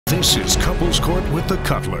This is Couples Court with the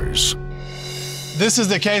Cutlers. This is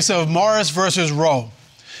the case of Morris versus Rowe.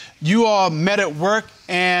 You all met at work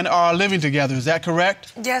and are living together, is that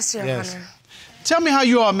correct? Yes, Your Honor. Tell me how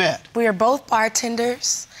you all met. We are both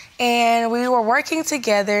bartenders, and we were working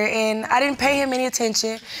together, and I didn't pay him any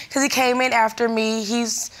attention because he came in after me.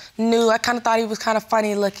 He's new. I kind of thought he was kind of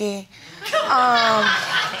funny looking.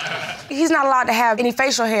 He's not allowed to have any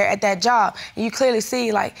facial hair at that job. And you clearly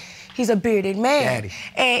see, like, he's a bearded man. Daddy.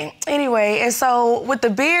 And anyway, and so with the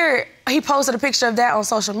beard, he posted a picture of that on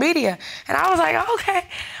social media. And I was like, okay,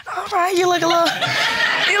 all right, you look a little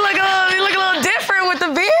different with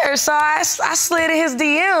the beard. So I slid in his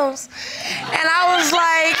DMs. And I was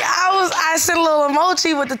like, I sent a little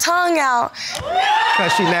emoji with the tongue out.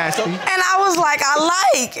 Cause she nasty. And I was like, I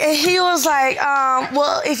like. And he was like,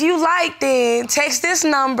 well, if you like, then text this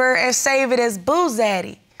number and save it as Boo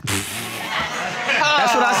Zaddy.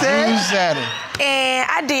 That's what I said? Boo Zaddy. And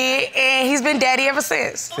I did, and he's been daddy ever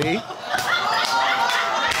since. See? Anyway.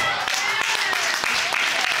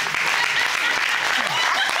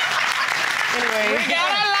 We got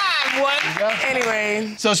a live one.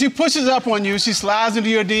 Anyway. So she pushes up on you, she slides into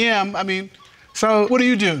your DM. I mean, so what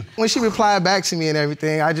do? When she replied back to me and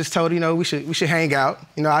everything, I just told her, you know, we should hang out.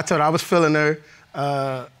 You know, I told her I was feeling her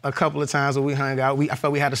a couple of times when we hung out. I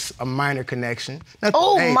felt we had a minor connection.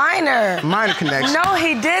 Oh, minor. Minor connection. No,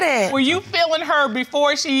 he didn't. Were you feeling her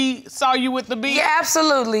before she saw you with the beard? Yeah,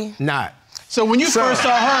 absolutely. Not. So when you first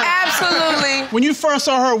saw her... Absolutely. When you first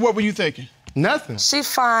saw her, what were you thinking? Nothing.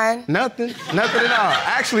 She's fine. Nothing at all.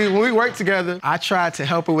 Actually, when we worked together, I tried to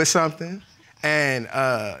help her with something, and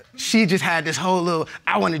she just had this whole little,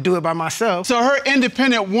 I want to do it by myself. So her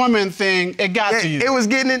independent woman thing, it got to you. It was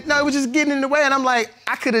just getting in the way, and I'm like,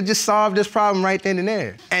 I could have just solved this problem right then and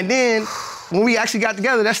there. And then, when we actually got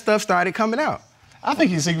together, that stuff started coming out. I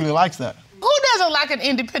think he secretly likes that. Who doesn't like an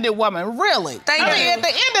independent woman, really? Thank you. I mean, at the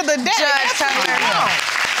end of the day, Judge that's what you want.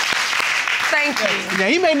 Thank you. Yeah,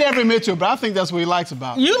 he may never admit to it, but I think that's what he likes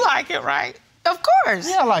about it. You like it, right? Of course.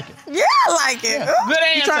 Yeah, I like it. Yeah, I like it. Yeah. Good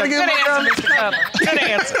answer. trying to get Good my answer, Mr. Cutler. Good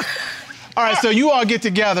answer. All right, so you all get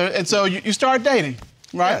together, and so you start dating,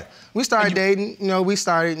 right? Yeah. We started dating, you know, we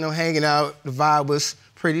started, you know, hanging out. The vibe was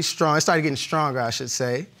pretty strong. It started getting stronger, I should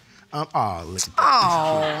say. Look at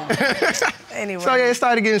that. Anyway. So yeah, it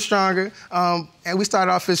started getting stronger. And we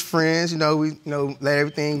started off as friends, you know, we let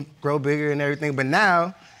everything grow bigger and everything. But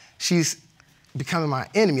now, she's becoming my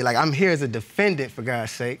enemy. Like, I'm here as a defendant, for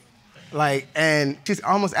God's sake. Like, and she's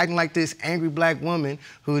almost acting like this angry black woman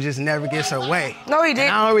who just never gets her way. No, he didn't.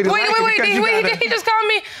 And I don't really Wait, like did he just call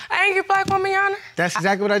me an angry black woman, Your Honor? That's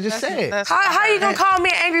exactly what I just said. How you gonna call me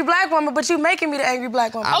an angry black woman, but you making me the angry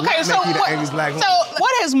black woman? Okay, so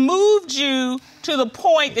what has moved you to the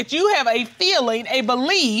point that you have a feeling, a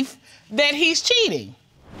belief that he's cheating?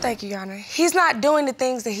 Thank you, Your Honor. He's not doing the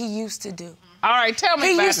things that he used to do. All right, tell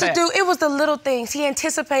me about that. It was the little things. He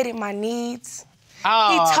anticipated my needs.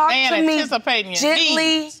 Oh, He talked man, to me anticipating your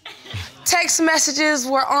gently. needs. Text messages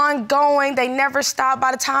were ongoing. They never stopped.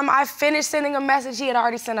 By the time I finished sending a message, he had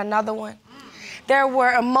already sent another one. There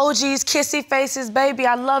were emojis, kissy faces, baby,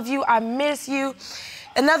 I love you, I miss you.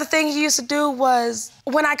 Another thing he used to do was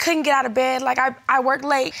when I couldn't get out of bed, like I worked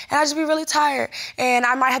late and I'd just be really tired and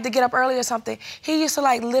I might have to get up early or something. He used to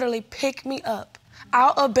like literally pick me up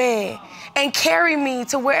out of bed and carry me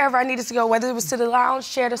to wherever I needed to go, whether it was to the lounge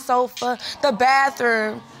chair, the sofa, the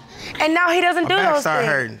bathroom. And now he doesn't do those things.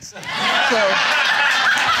 Hurting. So, I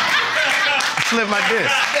slipped my disc.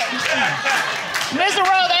 Mr.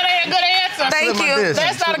 Rowe, that ain't a good answer. Thank you.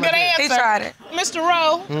 That's not a good answer. He tried it. Mr.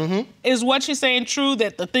 Rowe, is what you're saying true,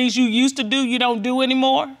 that the things you used to do, you don't do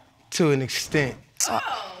anymore? To an extent.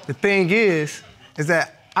 The thing is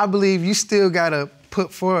that I believe you still gotta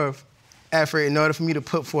put forth effort in order for me to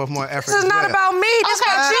put forth more effort. This is not about me. This is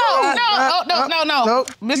about you. No. Nope.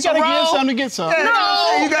 Mr. You gotta Rowe, give some to get some. No.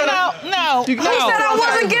 He said I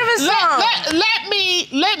wasn't giving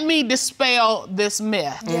some. Let me dispel this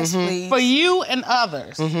myth. Yes, please. For you and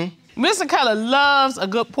others. Mr. Cutler loves a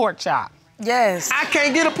good pork chop. Yes. I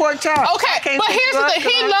can't get a pork chop. Okay, but here's the thing.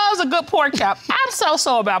 He loves a good pork chop. I'm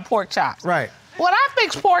so about pork chops. Right. When I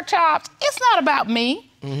fix pork chops, it's not about me.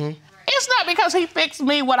 It's not because he fixed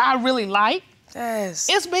me what I really like. Yes.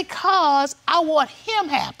 It's because I want him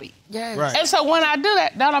happy. Yes. Right. And so when I do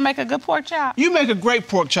that, don't I make a good pork chop? You make a great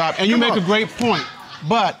pork chop, and you make a great point.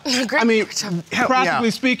 But, I mean,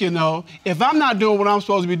 practically speaking, though, if I'm not doing what I'm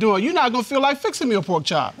supposed to be doing, you're not going to feel like fixing me a pork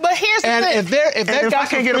chop. But here's the thing. And if that guy's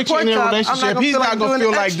some friction in their relationship, he's not going to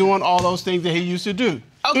feel like doing all those things that he used to do.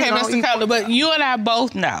 Okay, Mr. Cutler, but you and I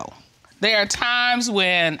both know there are times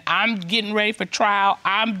when I'm getting ready for trial,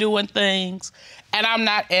 I'm doing things, and I'm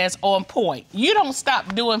not as on point. You don't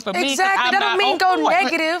stop doing for me. Exactly. That don't mean go point.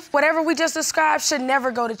 negative. Whatever we just described should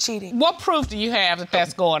never go to cheating. What proof do you have that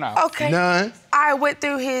that's going on? Okay. None. I went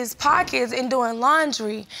through his pockets in doing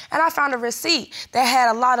laundry, and I found a receipt that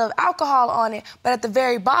had a lot of alcohol on it, but at the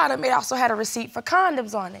very bottom, it also had a receipt for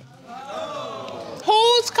condoms on it.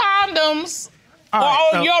 Whose condoms are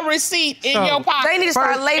on your receipt in your pocket? They need to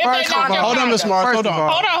start labeling condoms. Hold on, Miss Mark. Hold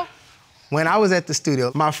on. Hold on. When I was at the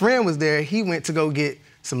studio, my friend was there. He went to go get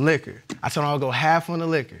some liquor. I told him I'll go half on the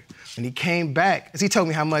liquor. When he came back, he told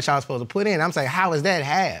me how much I was supposed to put in. I'm like, how is that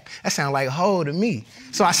half? That sounds like whole to me.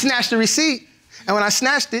 So I snatched the receipt, and when I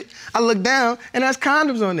snatched it, I looked down, and there's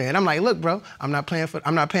condoms on there. And I'm like, look, bro, I'm not paying for the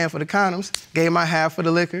condoms. Gave my half for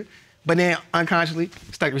the liquor, but then unconsciously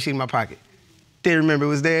stuck the receipt in my pocket. Didn't remember it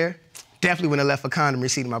was there. Definitely wouldn't have left a condom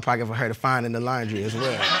receipt in my pocket for her to find in the laundry as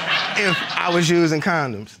well, if I was using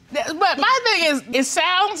condoms. But my thing is, it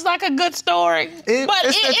sounds like a good story, but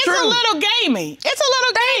it's a little gamey. It's a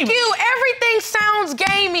little gamey. Thank you. Everything sounds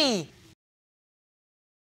gamey.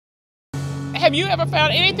 Have you ever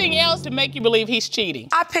found anything else to make you believe he's cheating?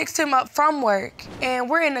 I picked him up from work, and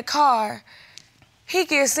we're in the car. He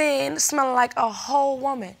gets in smelling like a whole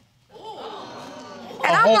woman.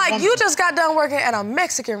 And I'm like, you just got done working at a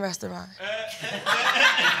Mexican restaurant.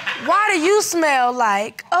 Why do you smell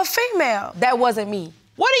like a female? That wasn't me.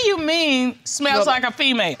 What do you mean smells like a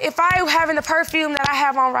female? If I having the perfume that I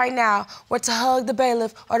have on right now were to hug the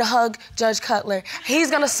bailiff or to hug Judge Cutler, he's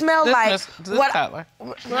gonna smell This what? Cutler.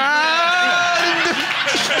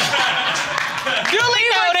 Duly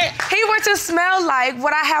noted. He were to smell like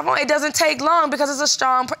what I have on. It doesn't take long because it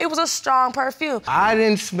was a strong perfume. I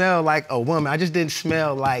didn't smell like a woman. I just didn't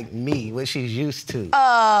smell like me, what she's used to.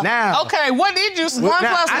 Now. Okay, what did you smell? 1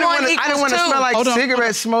 plus 1 equals 2. I didn't want to smell like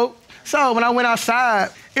cigarette smoke. So when I went outside,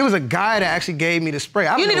 it was a guy that actually gave me the spray.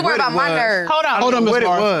 I You need to worry about my nerves. Hold on. I don't know what it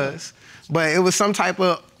was, but it was some type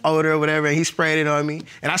of odor or whatever, and he sprayed it on me,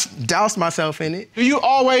 and I doused myself in it. Do you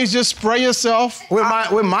always just spray yourself? With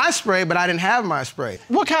my spray, but I didn't have my spray.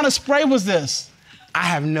 What kind of spray was this? I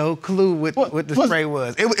have no clue what the spray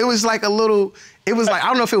was. It was like a little, it was like, I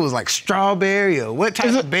don't know if it was like strawberry or what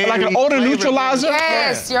type of berry. Like an odor neutralizer?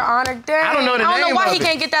 Yes, Your Honor. Dang. I don't know the name I don't know why of he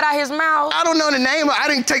can't get that out of his mouth. I don't know the name. I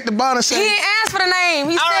didn't take the bottle. He didn't ask for the name.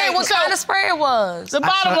 He said what kind of spray it was. The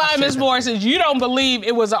bottom line, Ms. Morris, is you don't believe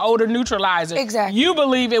it was an odor neutralizer. Exactly. You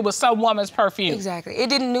believe it was some woman's perfume. Exactly. It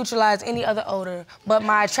didn't neutralize any other odor but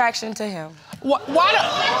my attraction to him. Why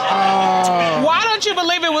don't you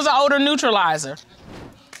believe it was an odor neutralizer?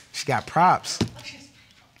 She got props.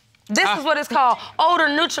 This is what it's called, odor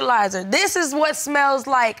neutralizer. This is what smells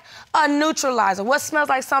like a neutralizer. What smells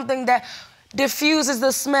like something that diffuses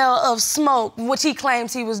the smell of smoke, which he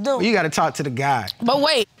claims he was doing. Well, you got to talk to the guy. But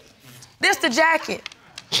wait, this the jacket.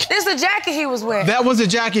 This the jacket he was wearing. That was the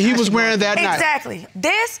jacket he was wearing that night. Exactly.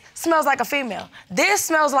 This smells like a female. This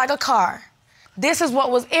smells like a car. This is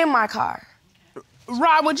what was in my car.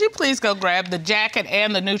 Rob, would you please go grab the jacket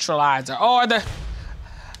and the neutralizer, or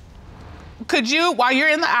could you, while you're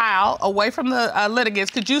in the aisle, away from the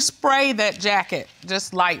litigants, could you spray that jacket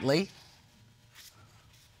just lightly?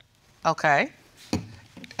 Okay.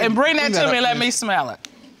 And bring that to me and let me smell it.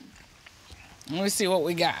 Let me see what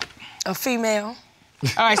we got. A female.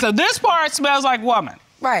 All right, so this part smells like woman.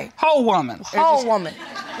 Right. Whole woman. Whole woman.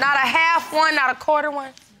 Not a half one, not a quarter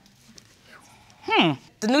one.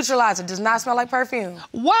 The neutralizer does not smell like perfume.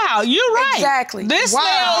 Wow, you're right. Exactly. This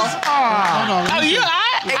smells.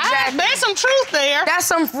 Exactly. There's some truth there. That's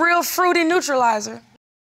some real fruity neutralizer.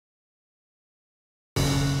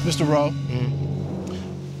 Mr. Rowe,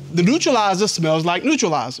 the neutralizer smells like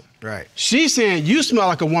neutralizer. Right. She's saying you smell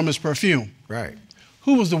like a woman's perfume. Right.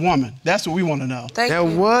 Who was the woman? That's what we want to know. There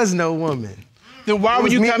was no woman. Then why were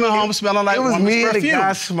you coming home smelling like woman's perfume? It was me and the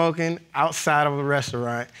guy smoking outside of a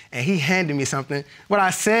restaurant, and he handed me something. What I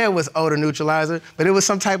said was odor neutralizer, but it was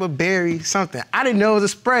some type of berry something. I didn't know it was a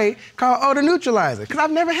spray called odor neutralizer, because I've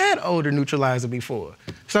never had odor neutralizer before.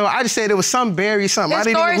 So I just said it was some berry something. I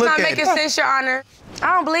didn't even look at it. His story's not making sense, Your Honor.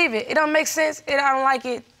 I don't believe it. It don't make sense. I don't like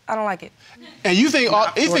it. I don't like it. And you think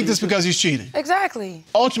this because he's cheating? Exactly.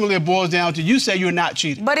 Ultimately, it boils down to you say you're not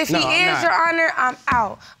cheating. But if he is, Your Honor, I'm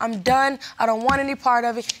out. I'm done. I don't want any part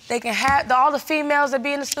of it. They can have, all the females that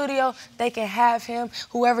be in the studio, they can have him.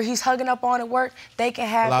 Whoever he's hugging up on at work, they can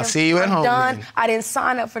have him. I'll see you at home. I'm done. Then. I didn't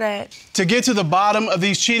sign up for that. To get to the bottom of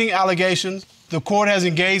these cheating allegations, the court has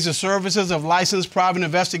engaged the services of licensed private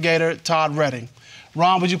investigator Todd Redding.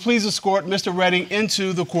 Ron, would you please escort Mr. Redding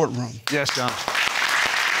into the courtroom? Yes, John.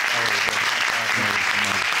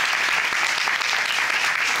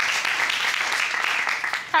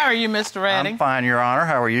 How are you, Mr. Redding? I'm fine, Your Honor.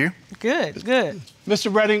 How are you? Good, good.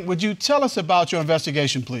 Mr. Redding, would you tell us about your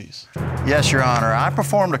investigation, please? Yes, Your Honor. I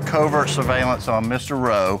performed a covert surveillance on Mr.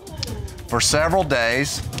 Rowe for several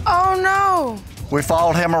days. Oh, no. We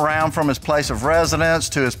followed him around from his place of residence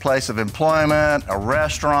to his place of employment, a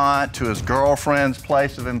restaurant, to his girlfriend's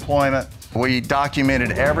place of employment. We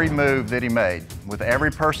documented every move that he made. With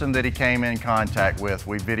every person that he came in contact with,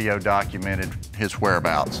 we video documented his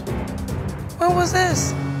whereabouts. When was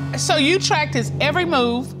this? So you tracked his every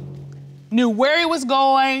move, knew where he was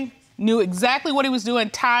going, knew exactly what he was doing,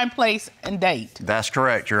 time, place, and date. That's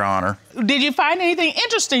correct, Your Honor. Did you find anything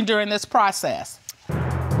interesting during this process?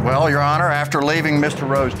 Well, Your Honor, after leaving Mr.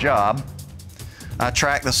 Rowe's job, I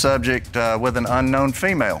tracked the subject with an unknown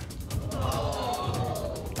female.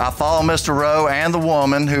 I followed Mr. Rowe and the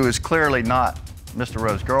woman, who is clearly not Mr.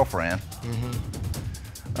 Rowe's girlfriend,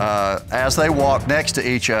 as they walked next to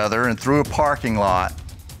each other and through a parking lot.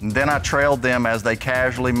 And then I trailed them as they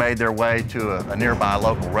casually made their way to a nearby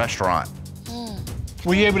local restaurant.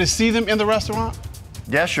 Were you able to see them in the restaurant?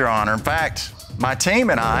 Yes, Your Honor. In fact, my team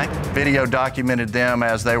and I video documented them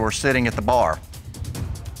as they were sitting at the bar.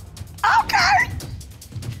 Okay.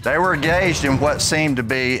 They were engaged in what seemed to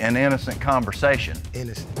be an innocent conversation.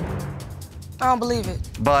 Innocent. I don't believe it.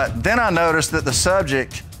 But then I noticed that the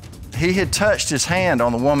subject, he had touched his hand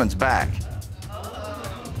on the woman's back.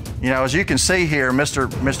 You know, as you can see here,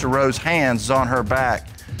 Mr. Rowe's hands is on her back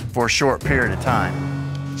for a short period of time.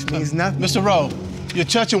 Which means nothing. Mr. Rowe, you're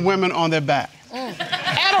touching women on their back.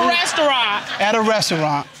 At a restaurant. At a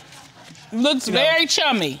restaurant. Looks very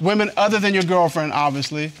chummy. Women other than your girlfriend,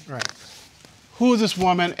 obviously. Right. Who is this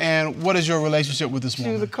woman and what is your relationship with this She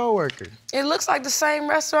woman? was a coworker. It looks like the same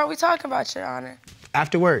restaurant we talking about, Your Honor.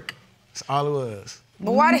 After work. That's all it was.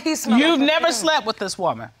 But why did he smell You've like never perfume? slept with this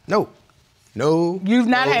woman? No. No. You've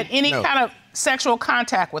not no, had any no. kind of sexual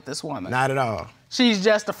contact with this woman? Not at all. She's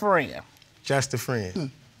just a friend. Just a friend.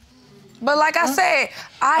 But like I said,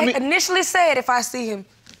 I initially said if I see him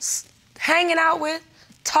hanging out with,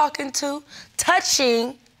 talking to,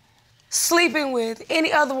 touching, sleeping with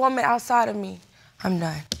any other woman outside of me, I'm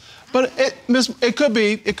done. But it could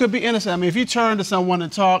be innocent. I mean, if you turn to someone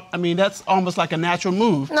and talk, I mean, that's almost like a natural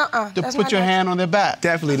move. Nuh-uh, to that's put not your natural. hand on their back.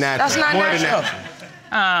 Definitely natural. That's not More than natural.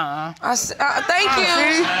 natural. Thank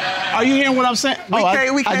you. Are you hearing what I'm saying? We I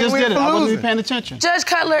can't just win did it. for I wasn't losing. even paying attention. Judge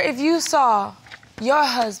Cutler, if you saw your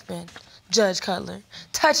husband, Judge Cutler,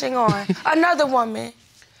 touching on another woman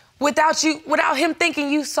without him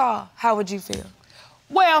thinking you saw, how would you feel?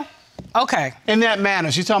 Well, okay. In that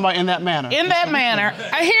manner. She's talking about in that manner. In that manner,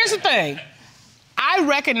 here's the thing. I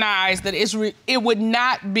recognize that it would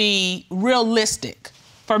not be realistic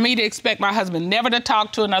for me to expect my husband never to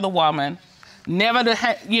talk to another woman, never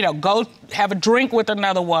to, go have a drink with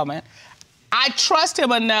another woman. I trust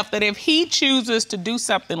him enough that if he chooses to do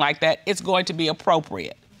something like that, it's going to be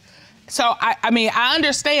appropriate. So, I mean, I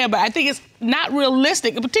understand, but I think it's not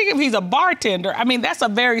realistic, particularly if he's a bartender. I mean, that's a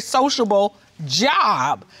very sociable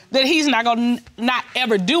job that he's not gonna not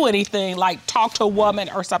ever do anything like talk to a woman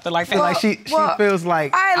or something like that. Like she feels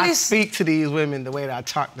like I least speak to these women the way that I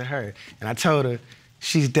talk to her. And I told her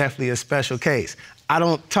she's definitely a special case. I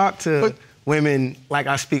don't talk to women like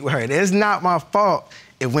I speak with her. It's not my fault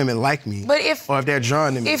if women like me or if they're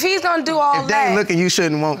drawn to me. If he's gonna do all if they ain't looking, you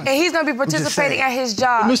shouldn't want me. and he's gonna be participating at his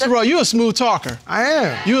job. Mr. Rowe, you're a smooth talker. I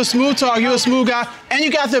am. You're a smooth talker, you're a smooth guy, and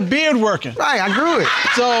you got the beard working. Right, I grew it.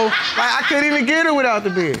 So, like, I couldn't even get her without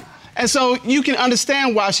the beard. And so you can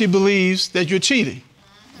understand why she believes that you're cheating.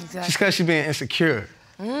 Exactly. Just because she's being insecure.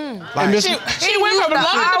 She went from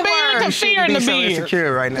loving the beard to fear in the so beard.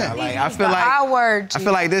 insecure right now. Like I feel like I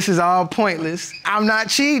feel like this is all pointless. I'm not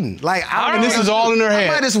cheating. Like and this is all in her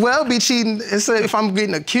head. I might as well be cheating if I'm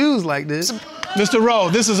getting accused like this. Mr. Rowe,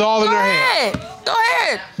 this is all in her head. Go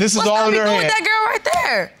ahead. This is all in her head. What's that girl right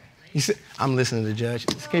there? You said, I'm listening to the judge.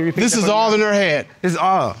 Can you repeat This that is for me? all in her head. It's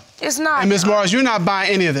all. It's not. And Ms. Morris, you're not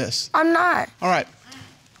buying any of this. I'm not. All right.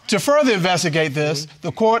 To further investigate this,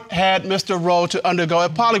 the court had Mr. Rowe to undergo a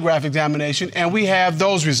polygraph examination, and we have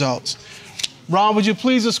those results. Ron, would you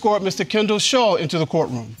please escort Mr. Kendall Shaw into the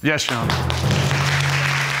courtroom? Yes, Your Honor.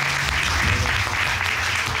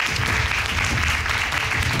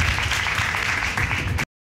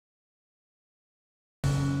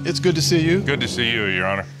 It's good to see you. Good to see you, Your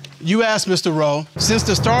Honor. You asked Mr. Rowe, since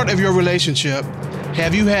the start of your relationship,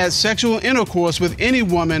 have you had sexual intercourse with any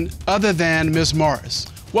woman other than Ms. Morris?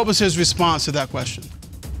 What was his response to that question?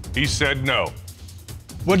 He said no.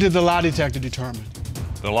 What did the lie detector determine?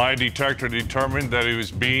 The lie detector determined that he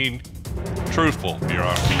was being truthful, Your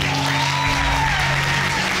Honor.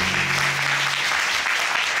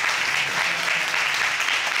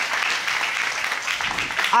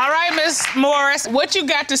 Okay, Miss Morris, what you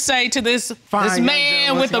got to say to this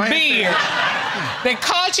man with a beard that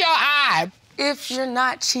caught your eye? If you're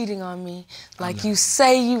not cheating on me like you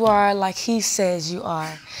say you are, like he says you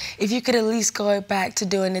are, if you could at least go back to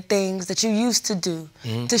doing the things that you used to do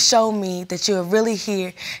to show me that you're really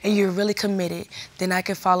here and you're really committed, then I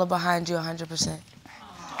can follow behind you 100%.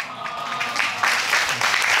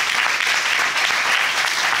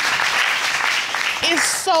 It's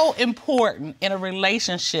so important in a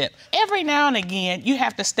relationship. Every now and again, you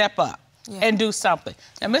have to step up and do something.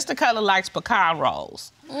 And Mr. Cutler likes pecan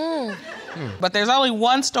rolls. But there's only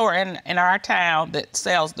one store in our town that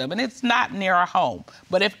sells them, and it's not near our home.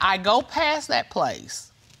 But if I go past that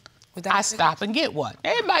place, I stop and get one.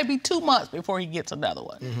 It might be 2 months before he gets another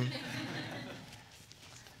one.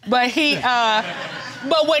 But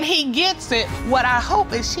but when he gets it, what I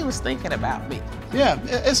hope is she was thinking about me. Yeah,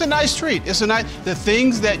 it's a nice treat. The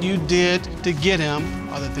things that you did to get him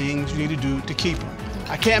are the things you need to do to keep him.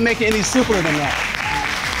 I can't make it any simpler than that.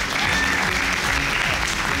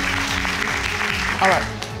 All right,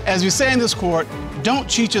 as we say in this court, don't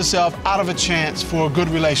cheat yourself out of a chance for a good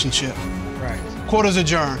relationship. Right. Court is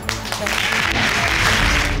adjourned.